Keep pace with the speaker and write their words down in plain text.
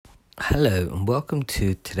Hello and welcome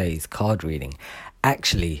to today's card reading.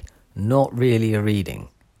 Actually, not really a reading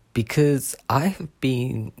because I'm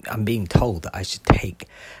being told that I should take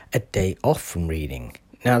a day off from reading.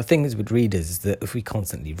 Now, the thing is with readers is that if we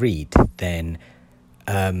constantly read, then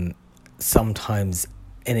sometimes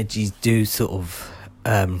energies do sort of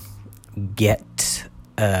get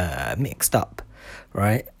mixed up,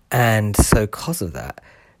 right? And so because of that,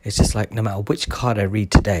 it's just like no matter which card I read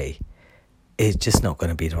today, it's just not going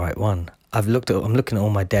to be the right one. I'm looking at all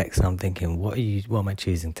my decks and I'm thinking, what am I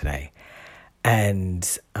choosing today? And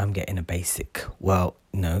I'm getting a basic, well,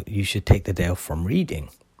 no, you should take the day off from reading.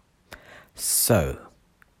 So,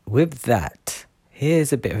 with that,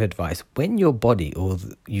 here's a bit of advice. When your body or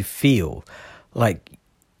you feel like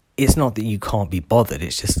it's not that you can't be bothered,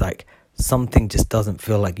 it's just like something just doesn't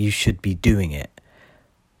feel like you should be doing it,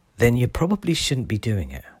 then you probably shouldn't be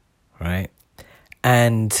doing it, right?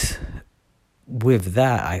 And with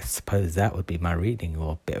that, I suppose that would be my reading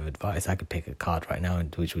or a bit of advice. I could pick a card right now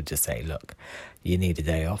which would just say, look, you need a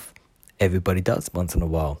day off. Everybody does once in a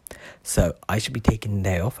while. So I should be taking a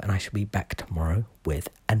day off and I should be back tomorrow with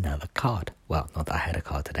another card. Well, not that I had a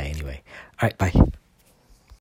card today anyway. All right, bye.